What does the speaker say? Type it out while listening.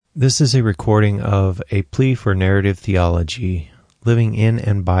This is a recording of A Plea for Narrative Theology, Living in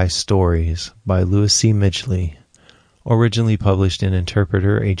and by Stories by Lewis C. Midgley, originally published in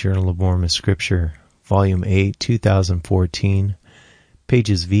Interpreter, a Journal of Mormon Scripture, Volume 8, 2014,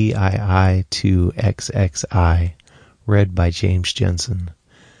 pages VII to XXI, read by James Jensen.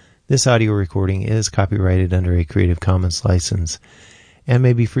 This audio recording is copyrighted under a Creative Commons license and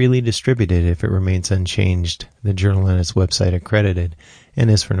may be freely distributed if it remains unchanged, the journal and its website accredited, and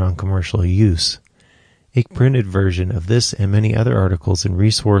is for non-commercial use. A printed version of this and many other articles and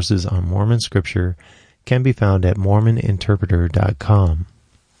resources on Mormon Scripture can be found at mormoninterpreter.com.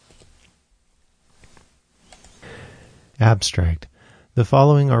 Abstract. The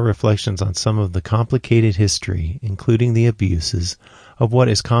following are reflections on some of the complicated history, including the abuses, of what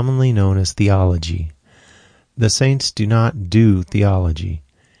is commonly known as theology. The saints do not do theology.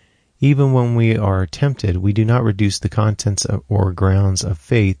 Even when we are tempted, we do not reduce the contents or grounds of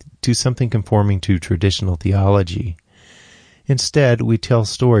faith to something conforming to traditional theology. Instead, we tell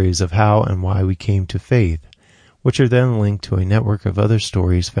stories of how and why we came to faith, which are then linked to a network of other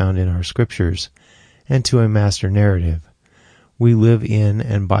stories found in our scriptures, and to a master narrative. We live in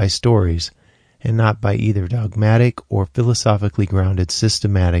and by stories, and not by either dogmatic or philosophically grounded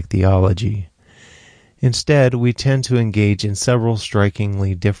systematic theology. Instead, we tend to engage in several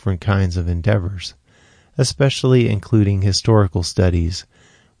strikingly different kinds of endeavors, especially including historical studies,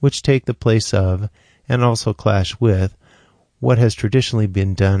 which take the place of, and also clash with, what has traditionally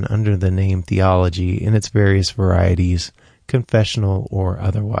been done under the name theology in its various varieties, confessional or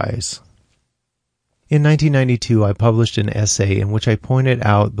otherwise. In 1992, I published an essay in which I pointed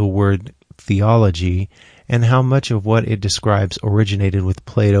out the word theology and how much of what it describes originated with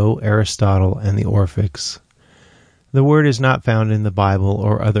Plato, Aristotle, and the Orphics. The word is not found in the Bible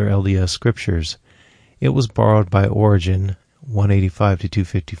or other LDS scriptures. It was borrowed by Origen, 185 to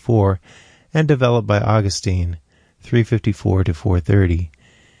 254, and developed by Augustine, 354 to 430.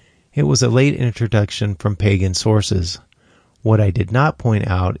 It was a late introduction from pagan sources. What I did not point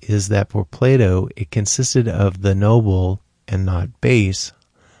out is that for Plato it consisted of the noble, and not base,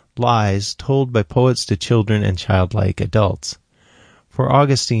 lies told by poets to children and childlike adults. For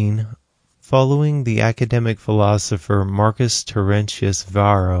Augustine, following the academic philosopher Marcus Terentius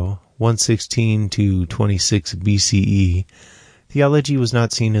Varro, 116 to 26 BCE, theology was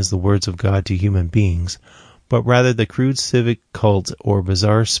not seen as the words of God to human beings, but rather the crude civic cult or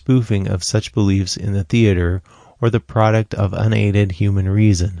bizarre spoofing of such beliefs in the theater or the product of unaided human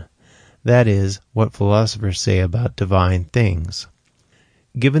reason. That is, what philosophers say about divine things.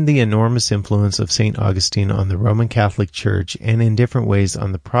 Given the enormous influence of St. Augustine on the Roman Catholic Church and in different ways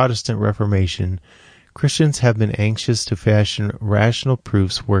on the Protestant Reformation, Christians have been anxious to fashion rational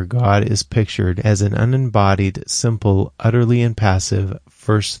proofs where God is pictured as an unembodied, simple, utterly impassive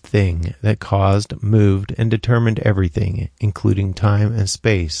first thing that caused, moved, and determined everything, including time and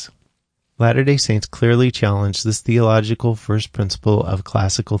space. Latter-day Saints clearly challenge this theological first principle of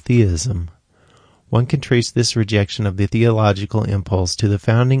classical theism. One can trace this rejection of the theological impulse to the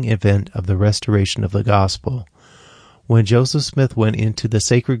founding event of the restoration of the gospel. When Joseph Smith went into the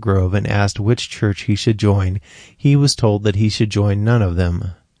sacred grove and asked which church he should join, he was told that he should join none of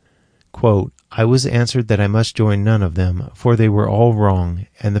them. Quote, I was answered that I must join none of them, for they were all wrong,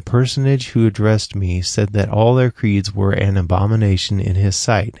 and the personage who addressed me said that all their creeds were an abomination in his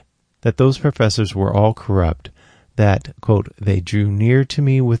sight, that those professors were all corrupt, that, quote, they drew near to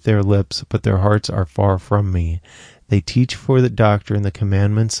me with their lips, but their hearts are far from me. They teach for the doctrine the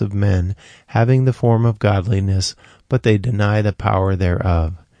commandments of men, having the form of godliness, but they deny the power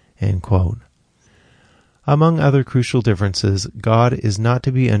thereof. End quote. Among other crucial differences, God is not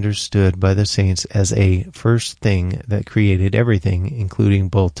to be understood by the saints as a first thing that created everything, including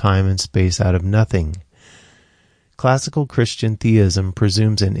both time and space out of nothing. Classical Christian theism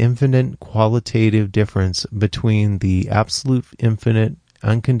presumes an infinite qualitative difference between the absolute infinite,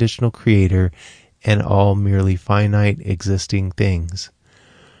 unconditional creator and all merely finite existing things.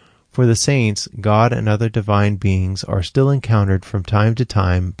 For the saints, God and other divine beings are still encountered from time to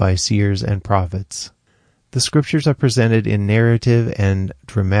time by seers and prophets. The scriptures are presented in narrative and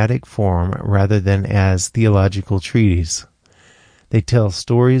dramatic form rather than as theological treatises. They tell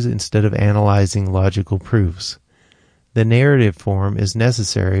stories instead of analyzing logical proofs. The narrative form is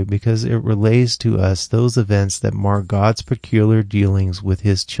necessary because it relays to us those events that mark God's peculiar dealings with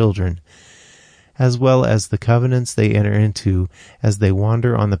His children, as well as the covenants they enter into as they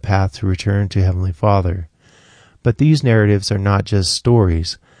wander on the path to return to Heavenly Father. But these narratives are not just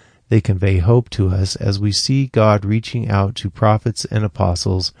stories. They convey hope to us as we see God reaching out to prophets and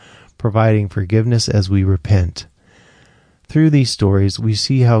apostles, providing forgiveness as we repent. Through these stories, we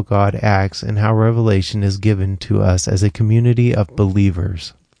see how God acts and how revelation is given to us as a community of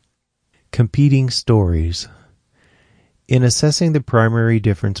believers. Competing stories. In assessing the primary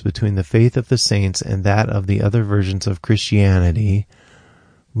difference between the faith of the saints and that of the other versions of Christianity,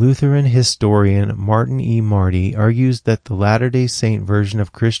 Lutheran historian Martin E. Marty argues that the Latter-day Saint version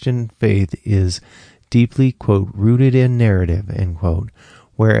of Christian faith is deeply, quote, rooted in narrative, end quote,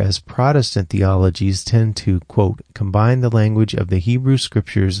 whereas Protestant theologies tend to, quote, combine the language of the Hebrew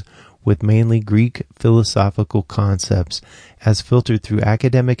Scriptures with mainly Greek philosophical concepts as filtered through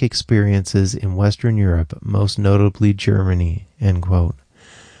academic experiences in Western Europe, most notably Germany, end quote.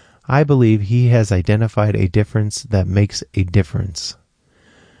 I believe he has identified a difference that makes a difference.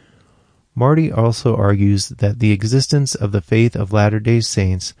 Marty also argues that the existence of the faith of Latter-day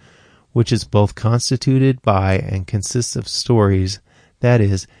Saints, which is both constituted by and consists of stories, that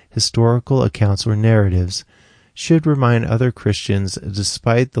is, historical accounts or narratives, should remind other Christians,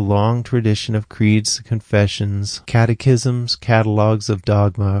 despite the long tradition of creeds, confessions, catechisms, catalogues of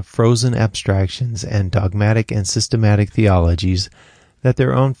dogma, frozen abstractions, and dogmatic and systematic theologies, that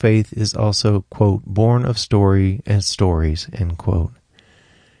their own faith is also, quote, born of story and stories, end quote.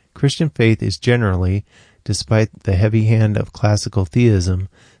 Christian faith is generally, despite the heavy hand of classical theism,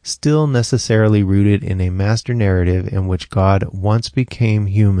 still necessarily rooted in a master narrative in which God once became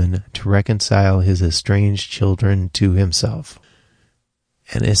human to reconcile his estranged children to himself.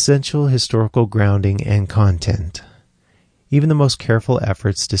 An essential historical grounding and content. Even the most careful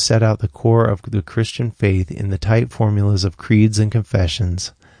efforts to set out the core of the Christian faith in the tight formulas of creeds and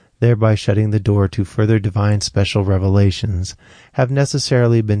confessions, thereby shutting the door to further divine special revelations, have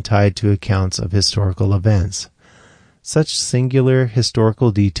necessarily been tied to accounts of historical events. Such singular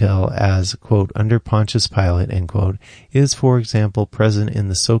historical detail as, quote, under Pontius Pilate, end quote, is, for example, present in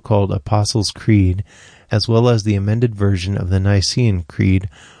the so-called Apostles' Creed, as well as the amended version of the Nicene Creed,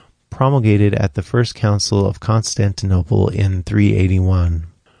 promulgated at the First Council of Constantinople in 381.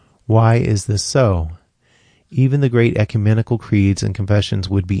 Why is this so? Even the great ecumenical creeds and confessions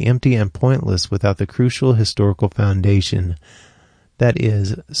would be empty and pointless without the crucial historical foundation, that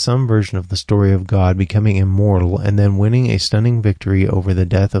is, some version of the story of God becoming immortal and then winning a stunning victory over the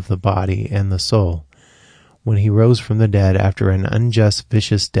death of the body and the soul, when he rose from the dead after an unjust,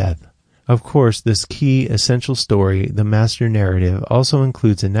 vicious death. Of course, this key, essential story, the master narrative, also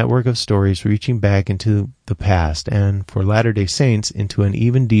includes a network of stories reaching back into the past, and, for Latter-day Saints, into an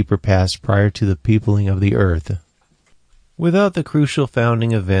even deeper past prior to the peopling of the earth. Without the crucial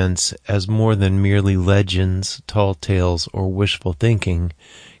founding events as more than merely legends, tall tales, or wishful thinking,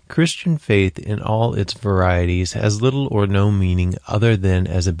 Christian faith in all its varieties has little or no meaning other than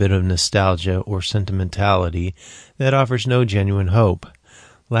as a bit of nostalgia or sentimentality that offers no genuine hope.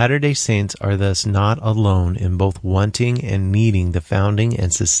 Latter-day Saints are thus not alone in both wanting and needing the founding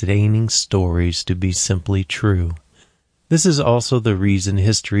and sustaining stories to be simply true. This is also the reason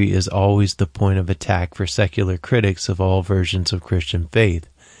history is always the point of attack for secular critics of all versions of Christian faith,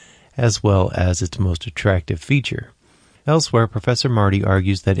 as well as its most attractive feature. Elsewhere, Professor Marty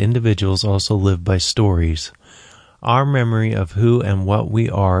argues that individuals also live by stories. Our memory of who and what we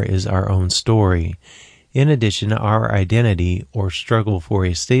are is our own story. In addition, our identity, or struggle for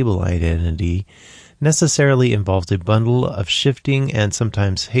a stable identity, necessarily involves a bundle of shifting and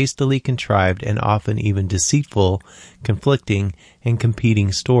sometimes hastily contrived and often even deceitful, conflicting, and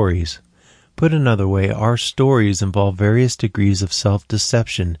competing stories. Put another way, our stories involve various degrees of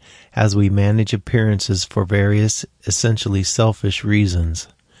self-deception as we manage appearances for various, essentially selfish reasons.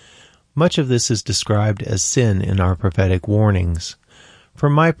 Much of this is described as sin in our prophetic warnings.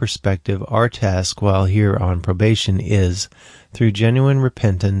 From my perspective, our task while here on probation is, through genuine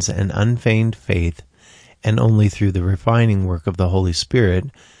repentance and unfeigned faith, and only through the refining work of the Holy Spirit,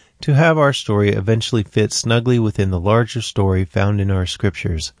 to have our story eventually fit snugly within the larger story found in our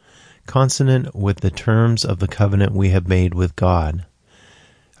Scriptures, consonant with the terms of the covenant we have made with God.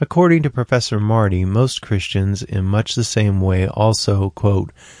 According to Professor Marty, most Christians, in much the same way, also,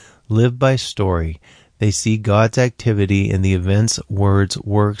 quote, live by story. They see God's activity in the events, words,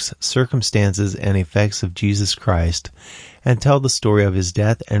 works, circumstances, and effects of Jesus Christ, and tell the story of his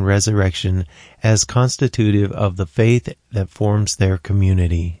death and resurrection as constitutive of the faith that forms their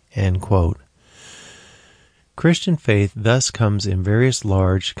community. End quote. Christian faith thus comes in various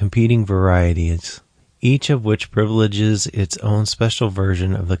large, competing varieties, each of which privileges its own special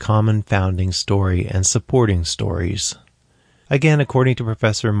version of the common founding story and supporting stories. Again, according to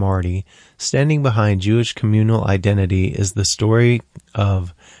Professor Marty, standing behind Jewish communal identity is the story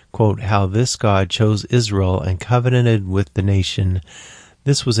of, quote, how this God chose Israel and covenanted with the nation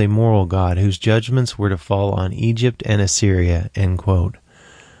This was a moral God whose judgments were to fall on Egypt and Assyria, end quote.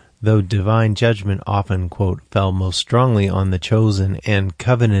 Though divine judgment often, quote, fell most strongly on the chosen and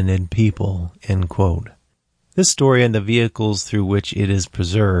covenanted people, end quote. This story and the vehicles through which it is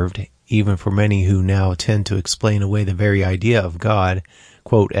preserved, even for many who now tend to explain away the very idea of God,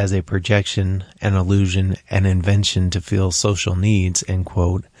 quote, as a projection, an illusion, an invention to fill social needs, end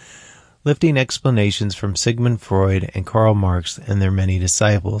quote, lifting explanations from Sigmund Freud and Karl Marx and their many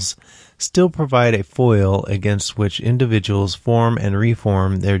disciples, still provide a foil against which individuals form and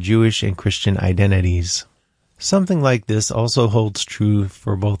reform their Jewish and Christian identities. Something like this also holds true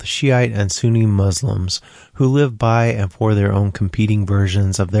for both Shiite and Sunni Muslims who live by and for their own competing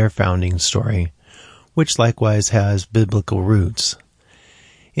versions of their founding story, which likewise has biblical roots.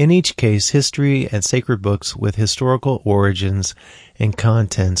 In each case, history and sacred books with historical origins and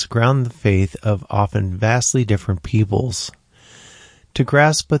contents ground the faith of often vastly different peoples. To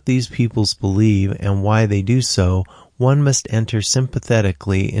grasp what these peoples believe and why they do so, one must enter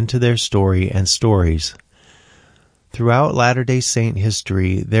sympathetically into their story and stories. Throughout Latter-day Saint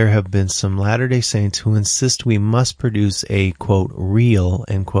history, there have been some Latter-day Saints who insist we must produce a, quote, real,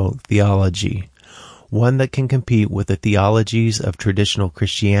 end quote, theology, one that can compete with the theologies of traditional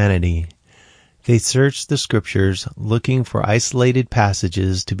Christianity. They search the scriptures looking for isolated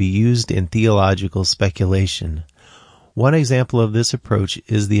passages to be used in theological speculation. One example of this approach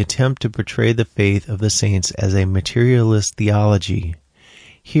is the attempt to portray the faith of the saints as a materialist theology.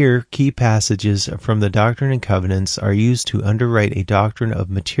 Here, key passages from the Doctrine and Covenants are used to underwrite a doctrine of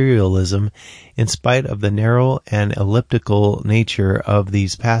materialism in spite of the narrow and elliptical nature of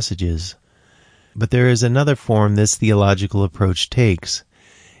these passages. But there is another form this theological approach takes.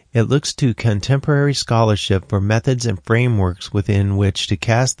 It looks to contemporary scholarship for methods and frameworks within which to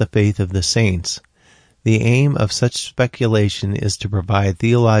cast the faith of the saints. The aim of such speculation is to provide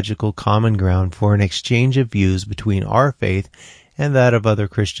theological common ground for an exchange of views between our faith and that of other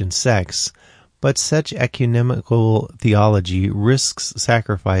Christian sects, but such ecumenical theology risks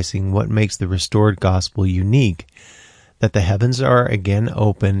sacrificing what makes the restored gospel unique, that the heavens are again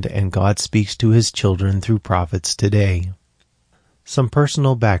opened and God speaks to his children through prophets today. Some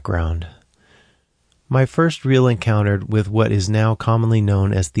personal background. My first real encounter with what is now commonly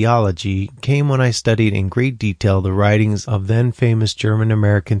known as theology came when I studied in great detail the writings of then-famous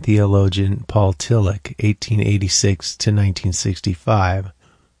German-American theologian Paul Tillich, 1886 to 1965,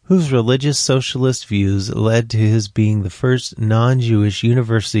 whose religious socialist views led to his being the first non-Jewish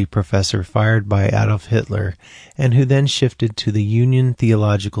university professor fired by Adolf Hitler, and who then shifted to the Union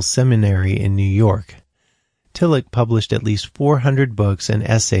Theological Seminary in New York. Tillich published at least 400 books and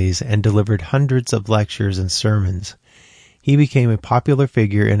essays and delivered hundreds of lectures and sermons. He became a popular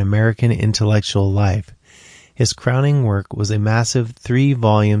figure in American intellectual life. His crowning work was a massive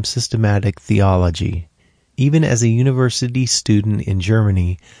 3-volume systematic theology. Even as a university student in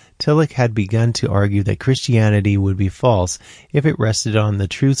Germany, Tillich had begun to argue that Christianity would be false if it rested on the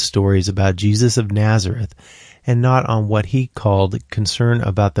truth stories about Jesus of Nazareth, and not on what he called concern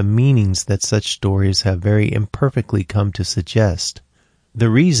about the meanings that such stories have very imperfectly come to suggest. The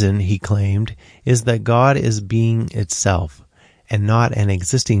reason, he claimed, is that God is being itself, and not an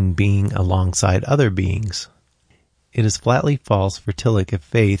existing being alongside other beings. It is flatly false for Tillich if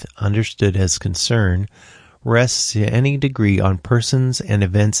faith, understood as concern, rests to any degree on persons and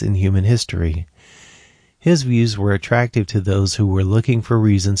events in human history. His views were attractive to those who were looking for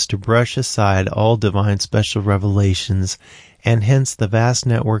reasons to brush aside all divine special revelations, and hence the vast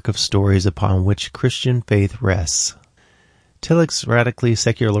network of stories upon which Christian faith rests. Tillich's radically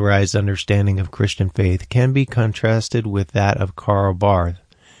secularized understanding of Christian faith can be contrasted with that of Karl Barth,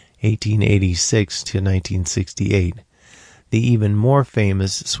 1886 to 1968, the even more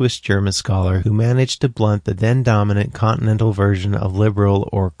famous Swiss-German scholar who managed to blunt the then-dominant continental version of liberal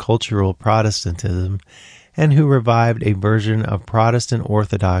or cultural Protestantism, and who revived a version of Protestant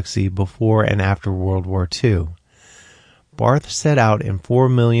orthodoxy before and after World War II. Barth set out in 4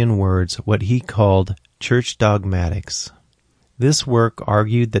 million words what he called church dogmatics. This work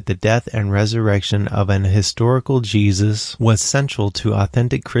argued that the death and resurrection of an historical Jesus was central to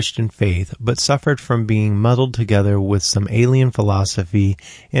authentic Christian faith, but suffered from being muddled together with some alien philosophy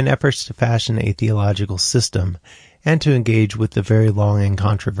in efforts to fashion a theological system, and to engage with the very long and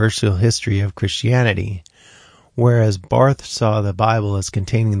controversial history of Christianity. Whereas Barth saw the Bible as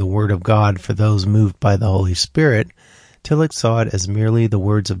containing the Word of God for those moved by the Holy Spirit, Tillich saw it as merely the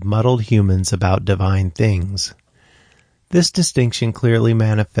words of muddled humans about divine things. This distinction clearly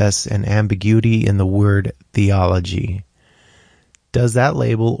manifests an ambiguity in the word theology. Does that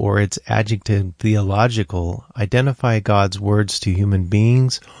label or its adjective theological identify God's words to human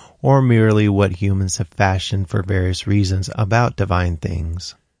beings, or merely what humans have fashioned for various reasons about divine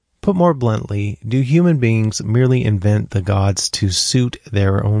things? Put more bluntly, do human beings merely invent the gods to suit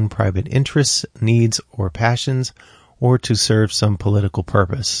their own private interests, needs, or passions, or to serve some political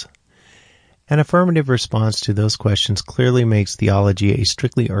purpose? An affirmative response to those questions clearly makes theology a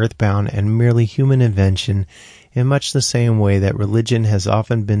strictly earthbound and merely human invention, in much the same way that religion has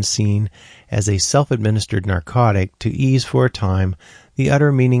often been seen as a self-administered narcotic to ease for a time the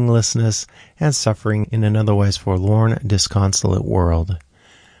utter meaninglessness and suffering in an otherwise forlorn, disconsolate world.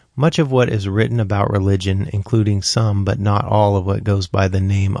 Much of what is written about religion, including some but not all of what goes by the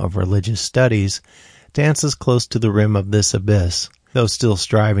name of religious studies, dances close to the rim of this abyss, though still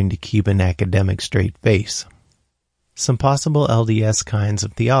striving to keep an academic straight face. Some possible LDS kinds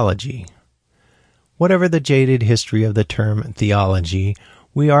of theology. Whatever the jaded history of the term theology,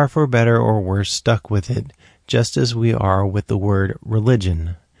 we are for better or worse stuck with it, just as we are with the word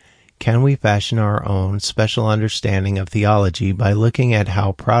religion. Can we fashion our own special understanding of theology by looking at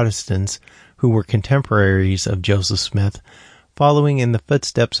how Protestants, who were contemporaries of Joseph Smith, following in the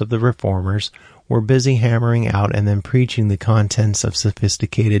footsteps of the Reformers, were busy hammering out and then preaching the contents of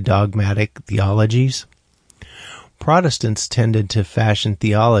sophisticated dogmatic theologies? Protestants tended to fashion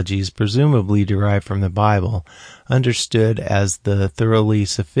theologies presumably derived from the Bible, understood as the thoroughly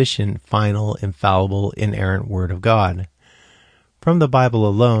sufficient, final, infallible, inerrant Word of God. From the Bible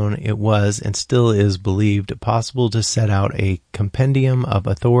alone, it was and still is believed possible to set out a compendium of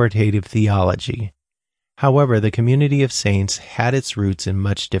authoritative theology. However, the community of saints had its roots in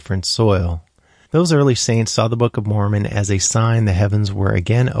much different soil. Those early saints saw the Book of Mormon as a sign the heavens were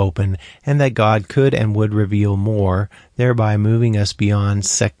again open and that God could and would reveal more, thereby moving us beyond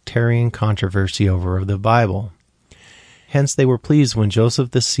sectarian controversy over the Bible. Hence they were pleased when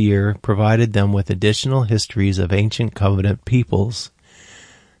Joseph the Seer provided them with additional histories of ancient covenant peoples.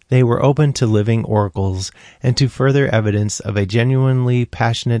 They were open to living oracles and to further evidence of a genuinely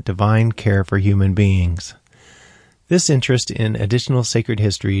passionate divine care for human beings. This interest in additional sacred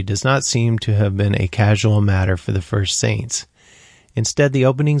history does not seem to have been a casual matter for the first saints. Instead, the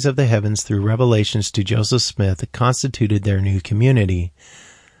openings of the heavens through revelations to Joseph Smith constituted their new community.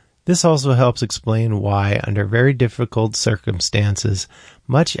 This also helps explain why, under very difficult circumstances,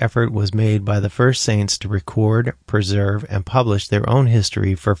 much effort was made by the first saints to record, preserve, and publish their own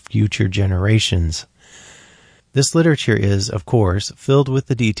history for future generations. This literature is, of course, filled with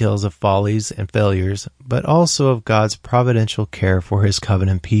the details of follies and failures, but also of God's providential care for His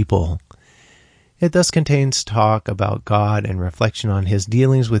covenant people. It thus contains talk about God and reflection on His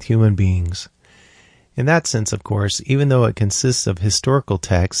dealings with human beings. In that sense, of course, even though it consists of historical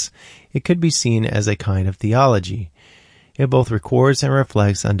texts, it could be seen as a kind of theology. It both records and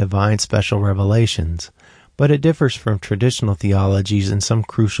reflects on divine special revelations, but it differs from traditional theologies in some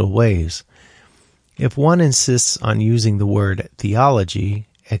crucial ways. If one insists on using the word theology,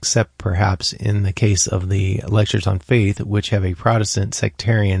 except perhaps in the case of the lectures on faith, which have a Protestant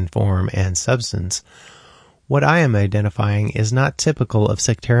sectarian form and substance, what I am identifying is not typical of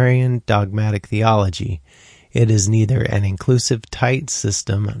sectarian dogmatic theology. It is neither an inclusive tight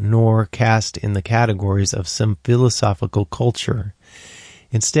system nor cast in the categories of some philosophical culture.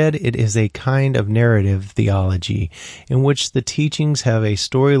 Instead, it is a kind of narrative theology in which the teachings have a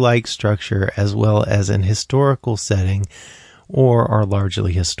story-like structure as well as an historical setting, or are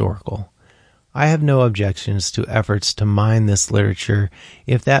largely historical. I have no objections to efforts to mine this literature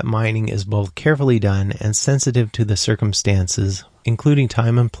if that mining is both carefully done and sensitive to the circumstances, including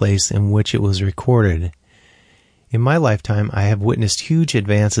time and place in which it was recorded. In my lifetime, I have witnessed huge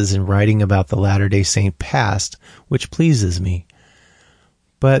advances in writing about the Latter-day Saint past, which pleases me.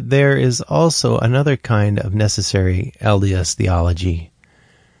 But there is also another kind of necessary LDS theology.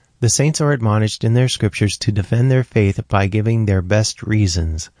 The saints are admonished in their scriptures to defend their faith by giving their best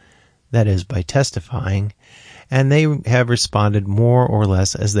reasons, that is, by testifying, and they have responded more or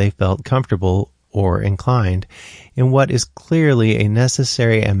less as they felt comfortable or inclined in what is clearly a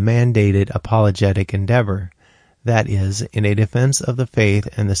necessary and mandated apologetic endeavor, that is, in a defense of the faith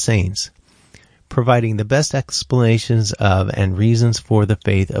and the saints. Providing the best explanations of and reasons for the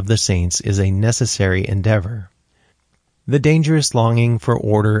faith of the saints is a necessary endeavor. The dangerous longing for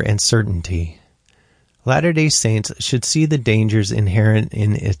order and certainty. Latter-day Saints should see the dangers inherent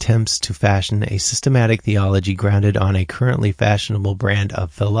in attempts to fashion a systematic theology grounded on a currently fashionable brand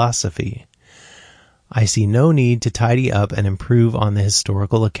of philosophy. I see no need to tidy up and improve on the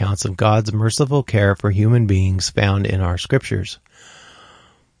historical accounts of God's merciful care for human beings found in our scriptures.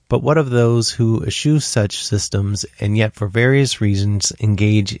 But what of those who eschew such systems and yet for various reasons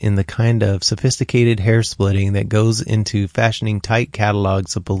engage in the kind of sophisticated hair-splitting that goes into fashioning tight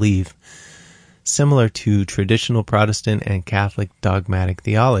catalogs of belief, similar to traditional Protestant and Catholic dogmatic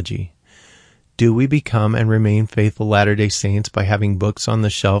theology? Do we become and remain faithful Latter-day Saints by having books on the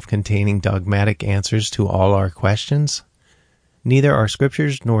shelf containing dogmatic answers to all our questions? Neither our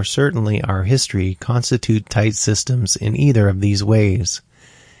scriptures nor certainly our history constitute tight systems in either of these ways.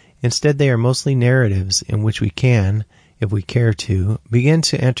 Instead, they are mostly narratives in which we can, if we care to, begin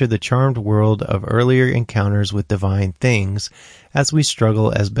to enter the charmed world of earlier encounters with divine things as we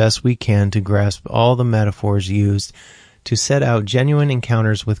struggle as best we can to grasp all the metaphors used to set out genuine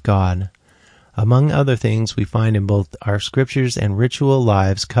encounters with God. Among other things, we find in both our scriptures and ritual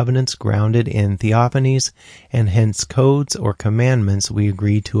lives covenants grounded in theophanies and hence codes or commandments we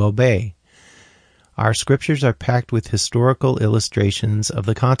agree to obey. Our scriptures are packed with historical illustrations of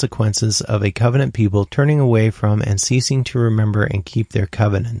the consequences of a covenant people turning away from and ceasing to remember and keep their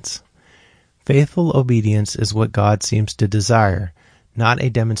covenants. Faithful obedience is what God seems to desire, not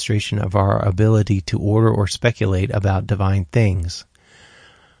a demonstration of our ability to order or speculate about divine things.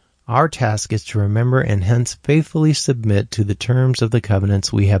 Our task is to remember and hence faithfully submit to the terms of the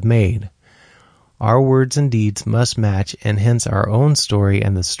covenants we have made. Our words and deeds must match, and hence our own story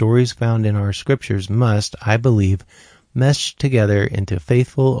and the stories found in our scriptures must, I believe, mesh together into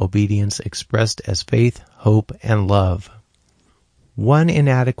faithful obedience expressed as faith, hope, and love. One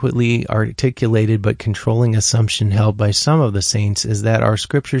inadequately articulated but controlling assumption held by some of the saints is that our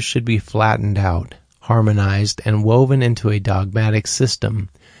scriptures should be flattened out, harmonized, and woven into a dogmatic system,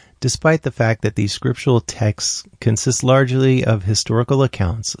 despite the fact that these scriptural texts consist largely of historical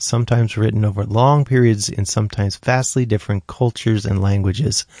accounts, sometimes written over long periods in sometimes vastly different cultures and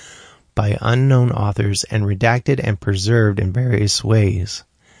languages, by unknown authors and redacted and preserved in various ways.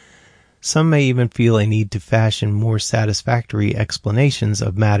 Some may even feel a need to fashion more satisfactory explanations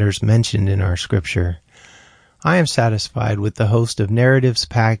of matters mentioned in our scripture. I am satisfied with the host of narratives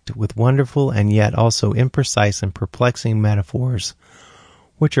packed with wonderful and yet also imprecise and perplexing metaphors,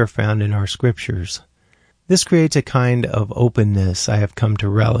 which are found in our scriptures. This creates a kind of openness I have come to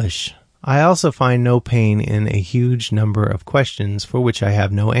relish. I also find no pain in a huge number of questions for which I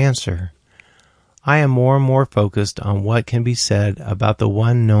have no answer. I am more and more focused on what can be said about the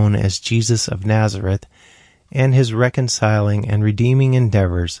one known as Jesus of Nazareth and his reconciling and redeeming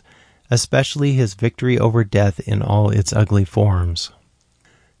endeavors, especially his victory over death in all its ugly forms.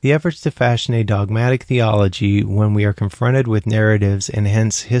 The efforts to fashion a dogmatic theology when we are confronted with narratives and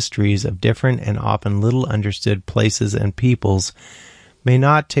hence histories of different and often little understood places and peoples may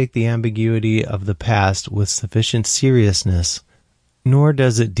not take the ambiguity of the past with sufficient seriousness, nor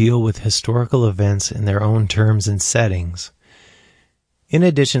does it deal with historical events in their own terms and settings. In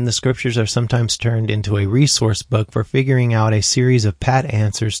addition, the scriptures are sometimes turned into a resource book for figuring out a series of pat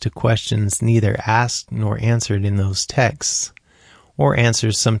answers to questions neither asked nor answered in those texts, or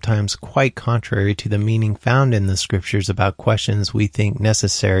answers sometimes quite contrary to the meaning found in the scriptures about questions we think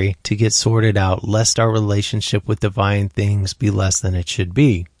necessary to get sorted out lest our relationship with divine things be less than it should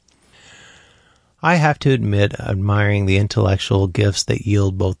be. I have to admit admiring the intellectual gifts that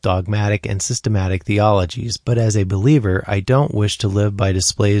yield both dogmatic and systematic theologies, but as a believer, I don't wish to live by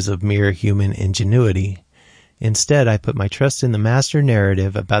displays of mere human ingenuity. Instead, I put my trust in the master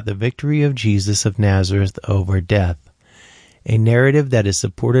narrative about the victory of Jesus of Nazareth over death. A narrative that is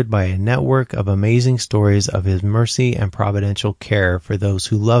supported by a network of amazing stories of his mercy and providential care for those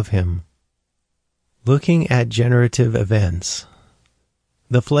who love him. Looking at generative events.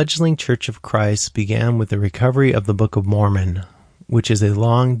 The fledgling Church of Christ began with the recovery of the Book of Mormon, which is a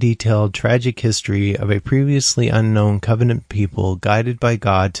long, detailed, tragic history of a previously unknown covenant people guided by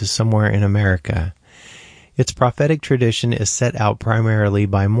God to somewhere in America. Its prophetic tradition is set out primarily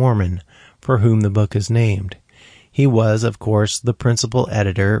by Mormon, for whom the book is named. He was, of course, the principal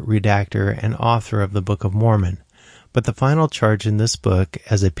editor, redactor, and author of the Book of Mormon. But the final charge in this book,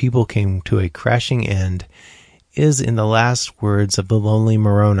 as a people came to a crashing end, is in the last words of the lonely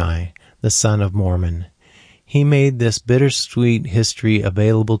Moroni, the son of Mormon. He made this bittersweet history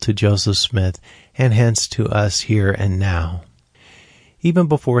available to Joseph Smith, and hence to us here and now. Even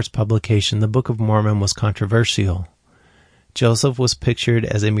before its publication, the Book of Mormon was controversial. Joseph was pictured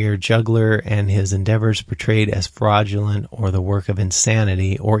as a mere juggler and his endeavors portrayed as fraudulent or the work of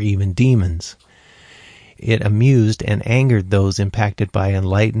insanity or even demons. It amused and angered those impacted by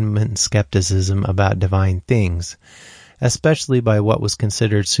Enlightenment skepticism about divine things, especially by what was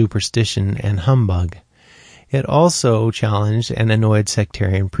considered superstition and humbug. It also challenged and annoyed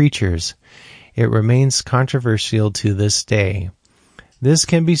sectarian preachers. It remains controversial to this day. This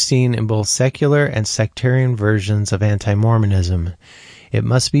can be seen in both secular and sectarian versions of anti-Mormonism. It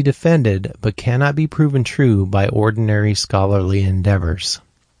must be defended, but cannot be proven true by ordinary scholarly endeavors.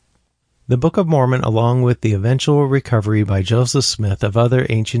 The Book of Mormon, along with the eventual recovery by Joseph Smith of other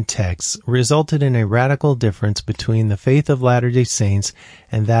ancient texts, resulted in a radical difference between the faith of Latter-day Saints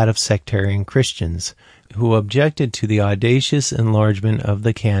and that of sectarian Christians, who objected to the audacious enlargement of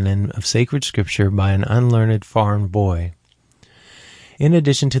the canon of sacred scripture by an unlearned farm boy. In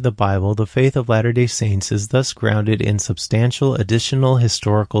addition to the Bible, the faith of Latter-day Saints is thus grounded in substantial additional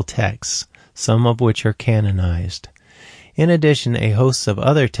historical texts, some of which are canonized. In addition, a host of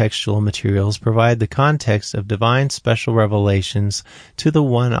other textual materials provide the context of divine special revelations to the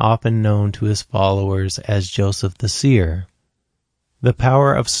one often known to his followers as Joseph the Seer. The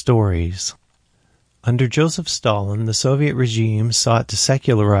power of stories. Under Joseph Stalin, the Soviet regime sought to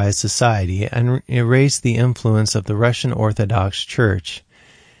secularize society and erase the influence of the Russian Orthodox Church.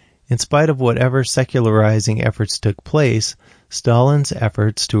 In spite of whatever secularizing efforts took place, Stalin's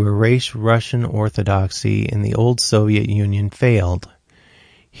efforts to erase Russian Orthodoxy in the old Soviet Union failed.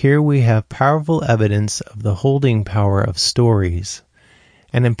 Here we have powerful evidence of the holding power of stories.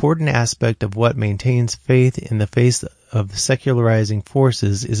 An important aspect of what maintains faith in the face of secularizing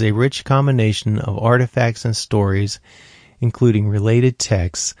forces is a rich combination of artifacts and stories, including related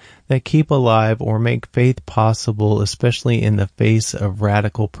texts, that keep alive or make faith possible, especially in the face of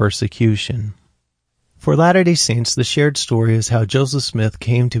radical persecution. For Latter-day Saints, the shared story is how Joseph Smith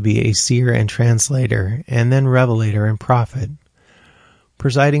came to be a seer and translator, and then revelator and prophet,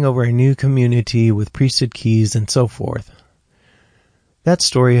 presiding over a new community with priesthood keys and so forth. That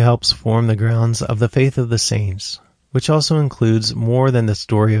story helps form the grounds of the faith of the saints, which also includes more than the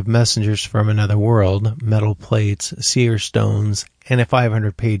story of messengers from another world, metal plates, seer stones, and a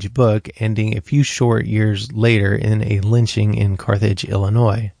 500-page book ending a few short years later in a lynching in Carthage,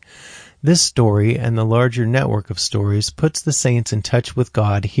 Illinois. This story and the larger network of stories puts the saints in touch with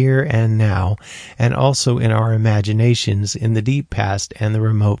God here and now, and also in our imaginations in the deep past and the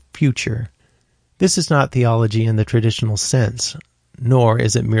remote future. This is not theology in the traditional sense, nor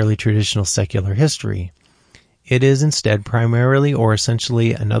is it merely traditional secular history. It is instead primarily or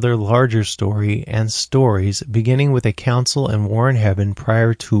essentially another larger story and stories beginning with a council and war in heaven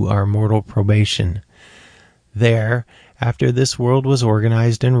prior to our mortal probation. There, after this world was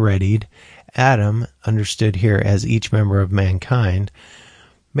organized and readied, Adam, understood here as each member of mankind,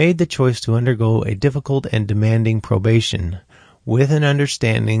 made the choice to undergo a difficult and demanding probation, with an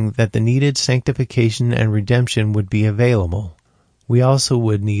understanding that the needed sanctification and redemption would be available. We also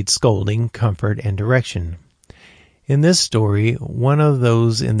would need scolding, comfort, and direction. In this story, one of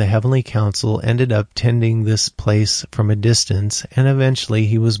those in the heavenly council ended up tending this place from a distance, and eventually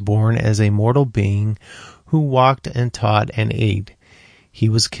he was born as a mortal being who walked and taught and ate. He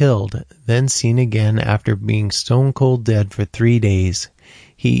was killed, then seen again after being stone-cold dead for 3 days.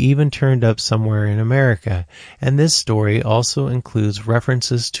 He even turned up somewhere in America, and this story also includes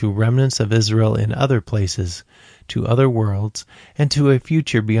references to remnants of Israel in other places, to other worlds, and to a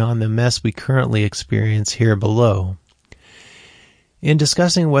future beyond the mess we currently experience here below. In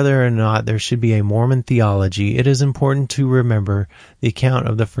discussing whether or not there should be a Mormon theology, it is important to remember the account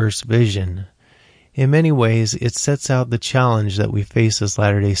of the first vision. In many ways, it sets out the challenge that we face as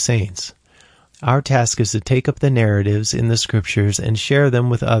Latter-day Saints. Our task is to take up the narratives in the Scriptures and share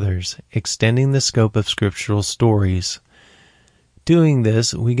them with others, extending the scope of scriptural stories. Doing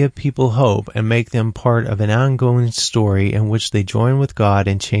this, we give people hope and make them part of an ongoing story in which they join with God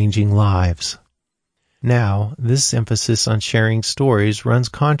in changing lives. Now, this emphasis on sharing stories runs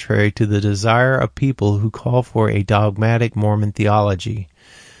contrary to the desire of people who call for a dogmatic Mormon theology,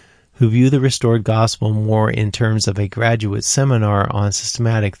 who view the restored gospel more in terms of a graduate seminar on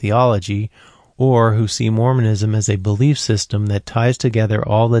systematic theology, or who see Mormonism as a belief system that ties together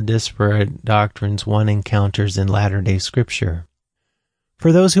all the disparate doctrines one encounters in latter-day Scripture.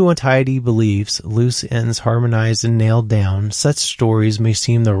 For those who want tidy beliefs, loose ends harmonized and nailed down, such stories may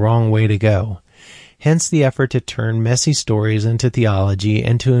seem the wrong way to go. Hence the effort to turn messy stories into theology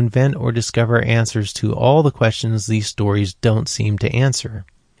and to invent or discover answers to all the questions these stories don't seem to answer.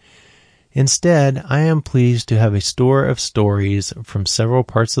 Instead, I am pleased to have a store of stories from several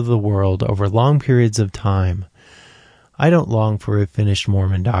parts of the world over long periods of time. I don't long for a finished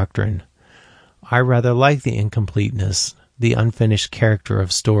Mormon doctrine. I rather like the incompleteness, the unfinished character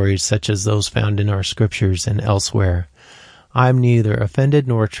of stories such as those found in our Scriptures and elsewhere. I am neither offended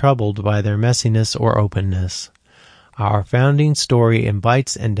nor troubled by their messiness or openness. Our founding story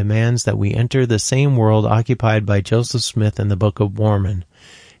invites and demands that we enter the same world occupied by Joseph Smith in the Book of Mormon,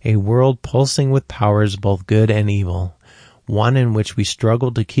 a world pulsing with powers both good and evil, one in which we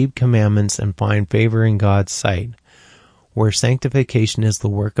struggle to keep commandments and find favor in God's sight, where sanctification is the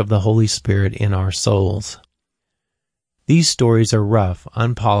work of the Holy Spirit in our souls. These stories are rough,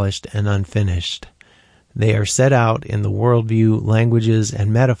 unpolished, and unfinished. They are set out in the worldview, languages,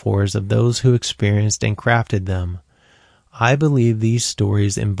 and metaphors of those who experienced and crafted them. I believe these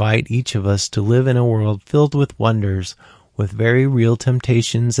stories invite each of us to live in a world filled with wonders, with very real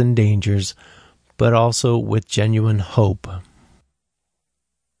temptations and dangers, but also with genuine hope.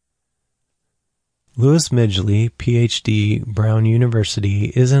 Louis Midgley, Ph.D., Brown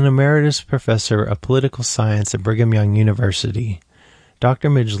University, is an emeritus professor of political science at Brigham Young University. Dr.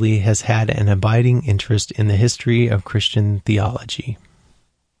 Midgley has had an abiding interest in the history of Christian theology.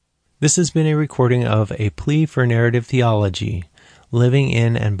 This has been a recording of A Plea for Narrative Theology, Living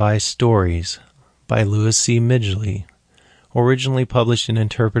in and by Stories, by Louis C. Midgley, originally published in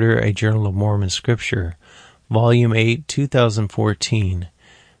Interpreter, a Journal of Mormon Scripture, Volume 8, 2014,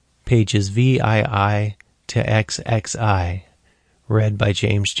 pages VII to XXI, read by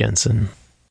James Jensen.